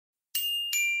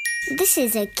This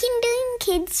is a Kinderling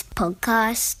Kids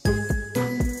podcast.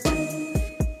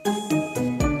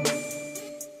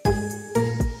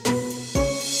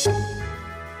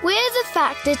 We're the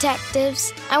Fact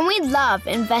Detectives, and we love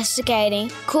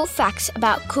investigating cool facts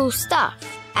about cool stuff.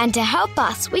 And to help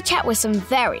us, we chat with some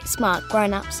very smart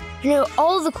grown-ups who know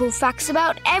all the cool facts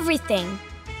about everything.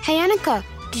 Hey, Anika,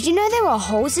 did you know there are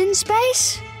holes in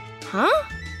space? Huh?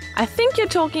 I think you're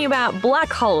talking about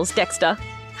black holes, Dexter.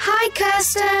 Hi,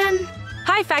 Kirsten.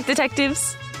 Hi, Fact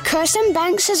Detectives. Kirsten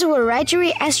Banks is a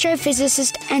Wiradjuri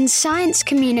astrophysicist and science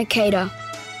communicator.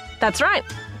 That's right.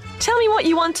 Tell me what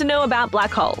you want to know about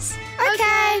black holes.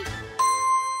 Okay.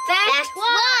 Fact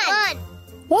 1.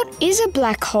 What is a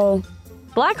black hole?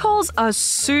 Black holes are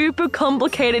super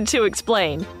complicated to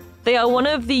explain. They are one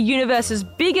of the universe's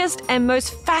biggest and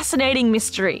most fascinating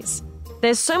mysteries.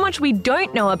 There's so much we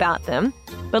don't know about them,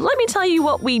 but let me tell you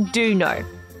what we do know.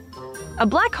 A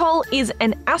black hole is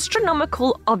an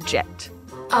astronomical object.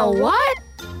 A what?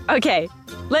 Okay,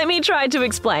 let me try to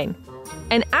explain.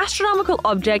 An astronomical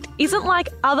object isn't like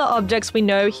other objects we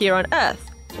know here on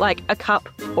Earth, like a cup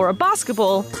or a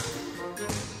basketball,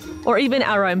 or even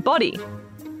our own body.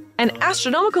 An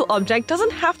astronomical object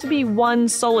doesn't have to be one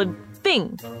solid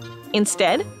thing.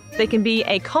 Instead, they can be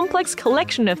a complex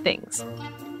collection of things.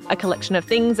 A collection of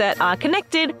things that are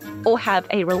connected or have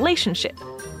a relationship.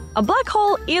 A black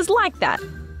hole is like that.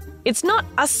 It's not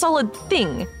a solid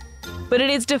thing, but it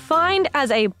is defined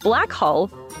as a black hole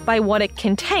by what it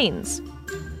contains.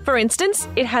 For instance,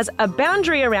 it has a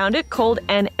boundary around it called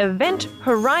an event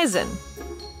horizon.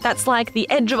 That's like the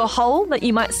edge of a hole that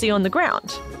you might see on the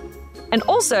ground. And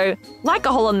also, like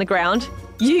a hole on the ground,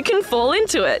 you can fall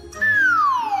into it.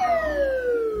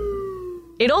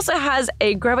 It also has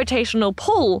a gravitational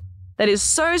pull that is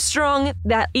so strong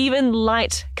that even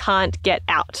light can't get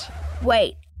out.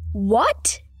 Wait,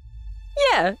 what?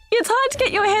 Yeah, it's hard to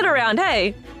get your head around,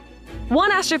 hey?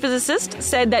 One astrophysicist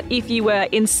said that if you were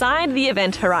inside the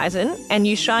event horizon and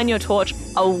you shine your torch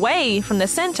away from the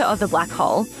center of the black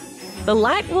hole, the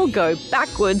light will go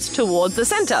backwards towards the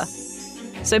center.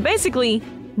 So basically,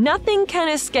 nothing can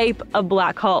escape a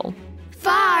black hole.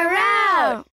 Far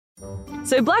out!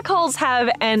 So black holes have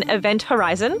an event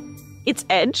horizon, its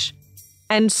edge,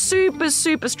 and super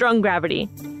strong gravity.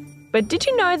 But did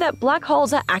you know that black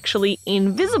holes are actually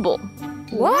invisible?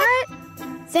 What?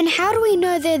 Then how do we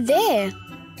know they're there?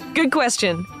 Good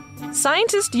question.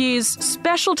 Scientists use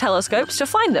special telescopes to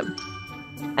find them.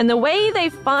 And the way they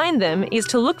find them is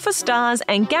to look for stars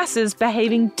and gases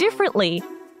behaving differently,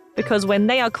 because when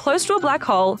they are close to a black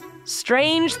hole,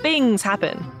 strange things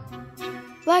happen.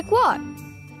 Like what?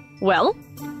 Well,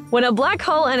 when a black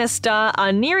hole and a star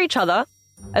are near each other,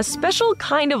 a special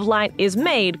kind of light is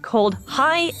made called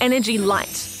high-energy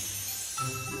light.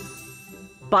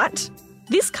 But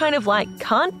this kind of light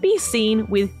can't be seen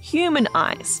with human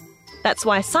eyes. That's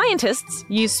why scientists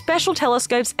use special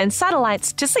telescopes and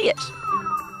satellites to see it.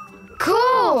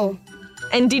 Cool!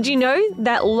 And did you know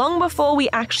that long before we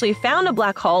actually found a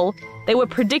black hole, they were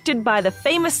predicted by the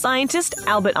famous scientist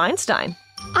Albert Einstein?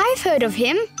 I've heard of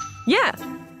him. Yeah,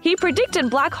 he predicted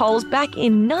black holes back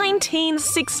in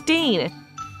 1916,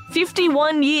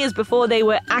 51 years before they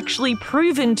were actually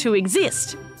proven to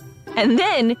exist. And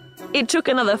then it took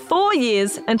another 4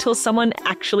 years until someone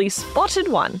actually spotted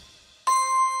one.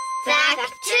 Fact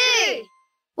 2.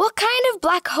 What kind of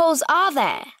black holes are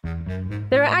there?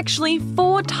 There are actually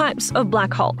 4 types of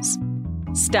black holes: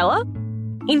 stellar,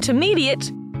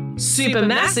 intermediate,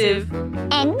 supermassive,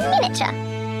 And miniature.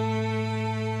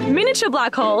 Miniature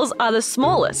black holes are the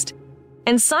smallest,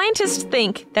 and scientists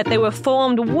think that they were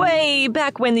formed way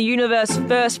back when the universe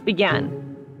first began.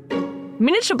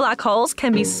 Miniature black holes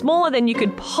can be smaller than you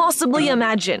could possibly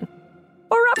imagine,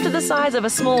 or up to the size of a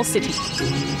small city.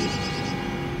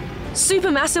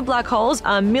 Supermassive black holes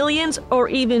are millions or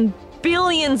even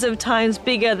billions of times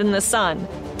bigger than the sun.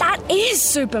 That is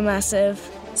supermassive.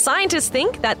 Scientists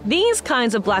think that these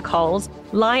kinds of black holes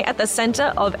lie at the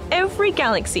center of every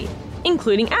galaxy,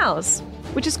 including ours,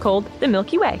 which is called the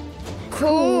Milky Way.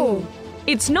 Cool.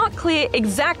 It's not clear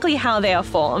exactly how they are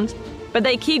formed, but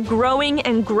they keep growing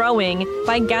and growing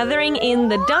by gathering in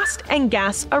the dust and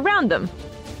gas around them.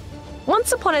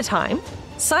 Once upon a time,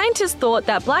 scientists thought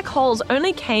that black holes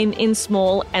only came in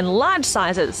small and large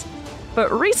sizes, but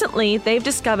recently they've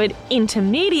discovered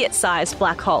intermediate-sized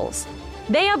black holes.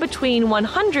 They are between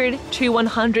 100 to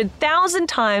 100,000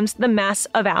 times the mass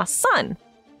of our sun.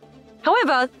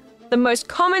 However, the most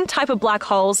common type of black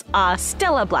holes are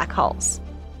stellar black holes.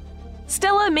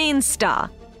 Stellar means star.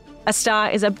 A star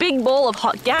is a big ball of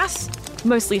hot gas,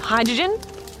 mostly hydrogen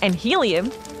and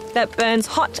helium, that burns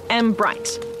hot and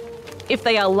bright. If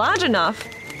they are large enough,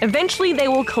 eventually they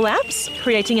will collapse,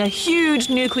 creating a huge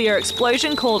nuclear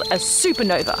explosion called a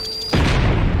supernova.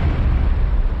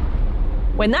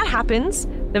 When that happens,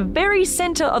 the very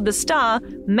center of the star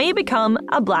may become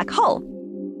a black hole.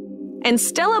 And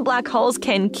stellar black holes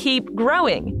can keep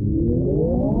growing.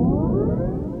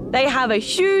 They have a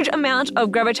huge amount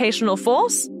of gravitational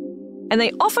force, and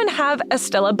they often have a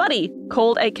stellar buddy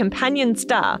called a companion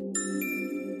star.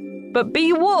 But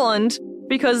be warned,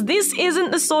 because this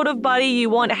isn't the sort of buddy you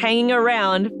want hanging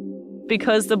around,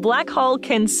 because the black hole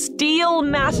can steal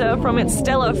matter from its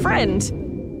stellar friend.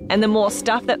 And the more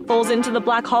stuff that falls into the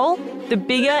black hole, the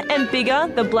bigger and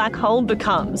bigger the black hole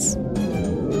becomes.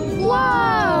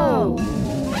 Whoa!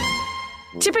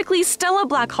 Typically, stellar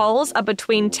black holes are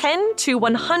between 10 to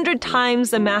 100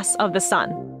 times the mass of the sun.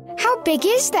 How big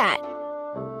is that?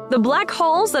 The black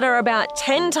holes that are about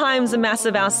 10 times the mass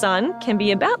of our sun can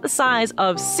be about the size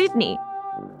of Sydney,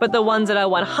 but the ones that are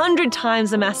 100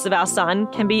 times the mass of our sun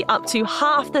can be up to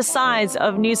half the size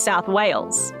of New South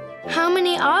Wales. How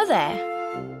many are there?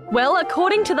 Well,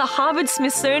 according to the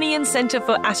Harvard-Smithsonian Center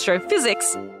for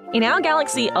Astrophysics, in our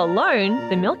galaxy alone,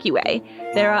 the Milky Way,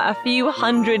 there are a few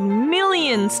 100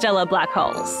 million stellar black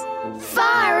holes.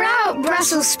 Far out,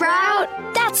 Brussels sprout!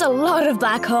 That's a lot of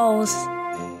black holes.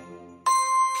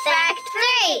 Fact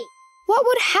 3. What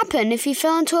would happen if you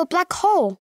fell into a black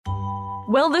hole?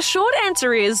 Well, the short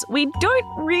answer is we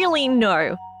don't really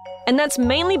know. And that's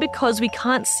mainly because we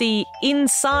can't see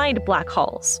inside black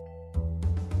holes.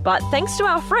 But thanks to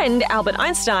our friend Albert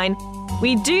Einstein,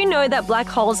 we do know that black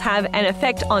holes have an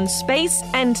effect on space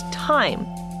and time,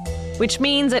 which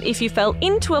means that if you fell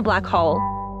into a black hole,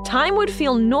 time would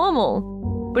feel normal,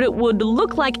 but it would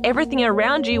look like everything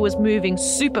around you was moving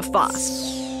super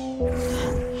fast.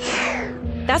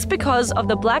 That's because of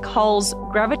the black hole's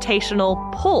gravitational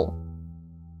pull.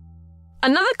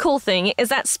 Another cool thing is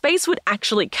that space would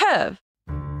actually curve.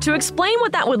 To explain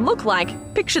what that would look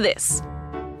like, picture this.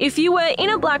 If you were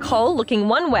in a black hole looking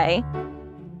one way,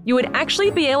 you would actually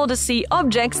be able to see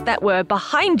objects that were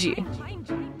behind you.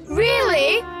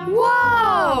 Really?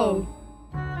 Whoa!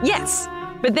 Yes,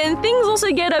 but then things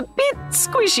also get a bit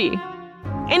squishy.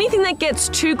 Anything that gets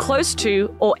too close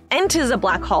to or enters a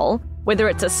black hole, whether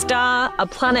it's a star, a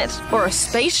planet, or a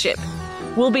spaceship,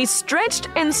 will be stretched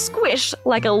and squished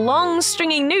like a long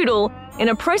stringy noodle in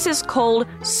a process called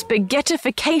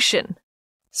spaghettification.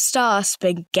 Star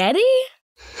spaghetti?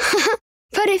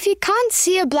 But if you can't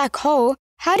see a black hole,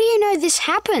 how do you know this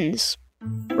happens?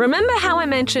 Remember how I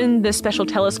mentioned the special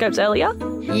telescopes earlier?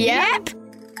 Yep.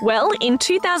 Well, in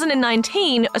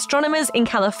 2019, astronomers in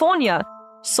California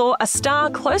saw a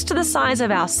star close to the size of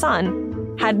our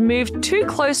sun had moved too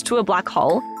close to a black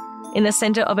hole in the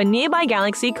center of a nearby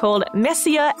galaxy called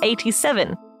Messier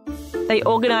 87. They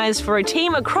organized for a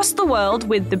team across the world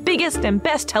with the biggest and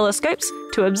best telescopes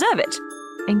to observe it.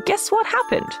 And guess what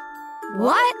happened?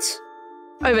 What?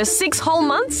 Over 6 whole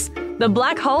months, the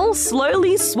black hole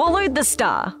slowly swallowed the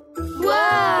star.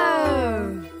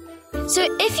 Whoa! So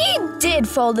if you did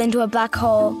fall into a black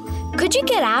hole, could you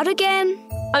get out again?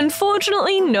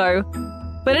 Unfortunately, no.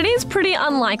 But it is pretty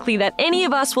unlikely that any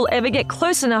of us will ever get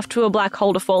close enough to a black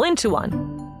hole to fall into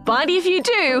one. But if you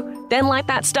do, then like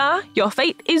that star, your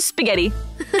fate is spaghetti.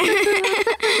 Fact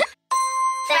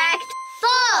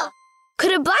 4.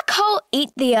 Could a black hole eat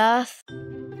the Earth?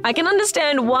 I can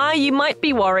understand why you might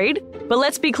be worried, but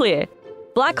let's be clear.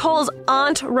 Black holes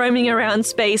aren't roaming around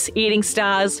space eating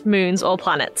stars, moons, or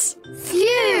planets.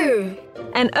 Phew!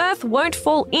 And Earth won't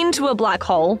fall into a black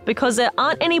hole because there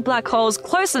aren't any black holes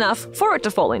close enough for it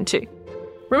to fall into.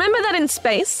 Remember that in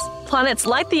space, planets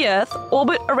like the Earth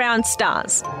orbit around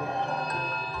stars,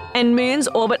 and moons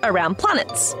orbit around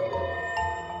planets.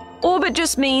 Orbit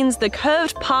just means the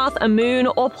curved path a moon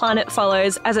or planet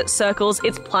follows as it circles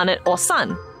its planet or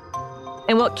sun.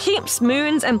 And what keeps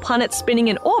moons and planets spinning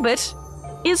in orbit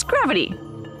is gravity.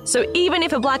 So even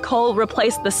if a black hole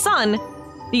replaced the sun,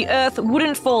 the Earth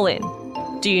wouldn't fall in.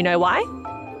 Do you know why?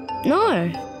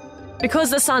 No. Because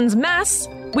the sun's mass,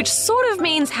 which sort of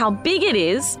means how big it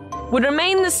is, would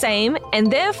remain the same,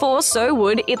 and therefore so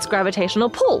would its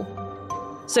gravitational pull.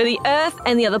 So the Earth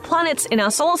and the other planets in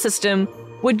our solar system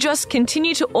would just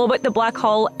continue to orbit the black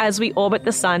hole as we orbit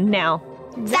the sun now.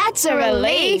 That's a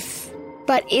relief.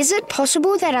 But is it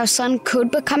possible that our sun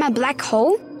could become a black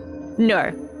hole?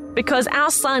 No, because our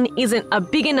sun isn't a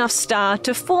big enough star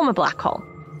to form a black hole.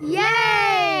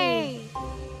 Yay!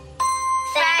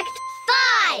 Fact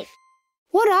 5.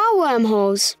 What are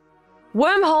wormholes?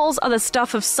 Wormholes are the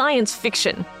stuff of science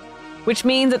fiction, which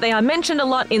means that they are mentioned a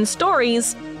lot in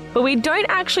stories, but we don't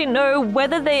actually know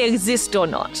whether they exist or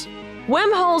not.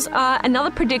 Wormholes are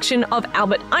another prediction of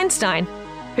Albert Einstein,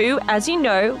 who, as you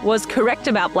know, was correct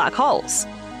about black holes.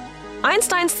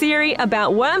 Einstein's theory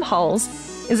about wormholes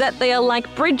is that they are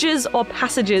like bridges or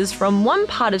passages from one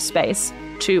part of space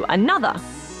to another.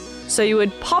 So you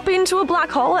would pop into a black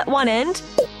hole at one end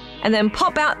and then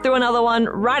pop out through another one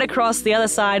right across the other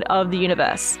side of the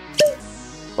universe.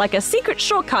 Like a secret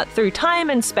shortcut through time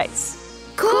and space.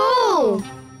 Cool!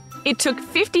 It took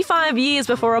 55 years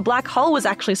before a black hole was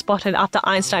actually spotted after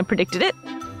Einstein predicted it,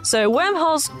 so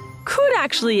wormholes could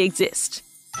actually exist.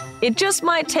 It just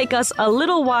might take us a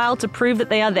little while to prove that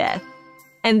they are there.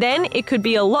 And then it could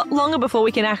be a lot longer before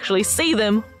we can actually see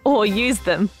them or use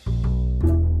them.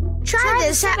 Try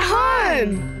this at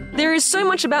home! There is so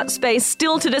much about space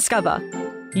still to discover.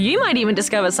 You might even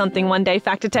discover something one day,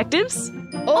 fact detectives.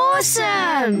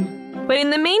 Awesome! But in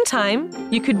the meantime,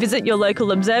 you could visit your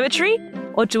local observatory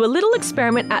or do a little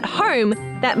experiment at home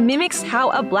that mimics how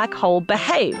a black hole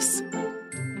behaves.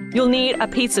 You'll need a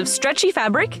piece of stretchy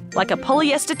fabric, like a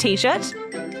polyester t-shirt,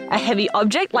 a heavy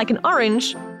object like an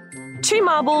orange, 2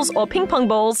 marbles or ping pong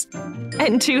balls,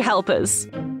 and 2 helpers.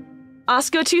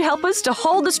 Ask your 2 helpers to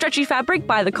hold the stretchy fabric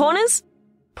by the corners,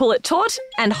 pull it taut,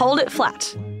 and hold it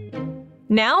flat.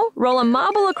 Now, roll a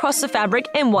marble across the fabric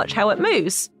and watch how it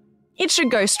moves. It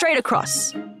should go straight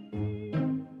across.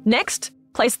 Next,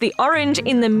 place the orange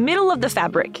in the middle of the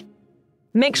fabric.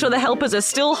 Make sure the helpers are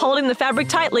still holding the fabric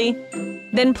tightly.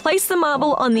 Then place the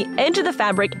marble on the edge of the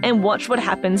fabric and watch what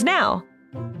happens now.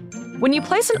 When you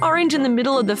place an orange in the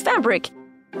middle of the fabric,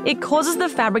 it causes the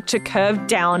fabric to curve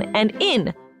down and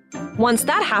in. Once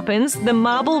that happens, the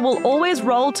marble will always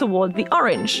roll toward the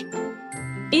orange.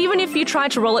 Even if you try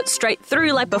to roll it straight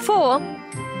through like before,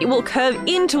 it will curve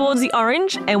in towards the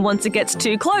orange, and once it gets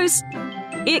too close,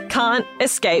 it can't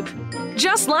escape.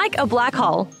 Just like a black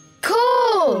hole.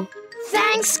 Cool!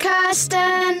 Thanks,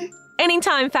 Kirsten!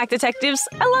 Anytime, fact detectives.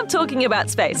 I love talking about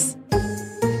space.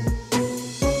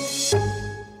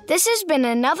 This has been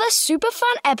another super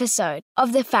fun episode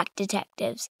of the Fact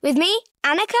Detectives with me,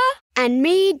 Anika, and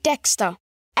me, Dexter.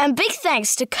 And big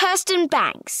thanks to Kirsten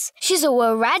Banks. She's a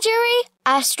Wiradjuri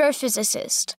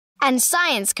astrophysicist and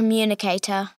science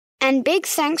communicator. And big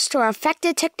thanks to our fact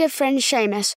detective friend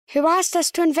Seamus, who asked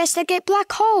us to investigate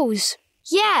black holes.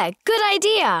 Yeah, good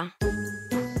idea.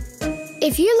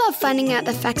 If you love finding out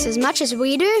the facts as much as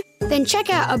we do, then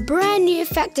check out a brand new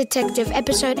Fact Detective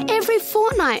episode every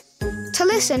fortnight. To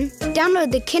listen, download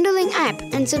the Kindling app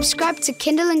and subscribe to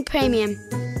Kindling Premium.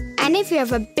 And if you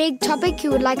have a big topic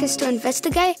you would like us to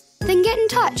investigate, then get in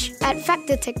touch at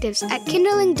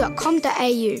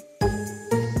factdetectives@kindling.com.au.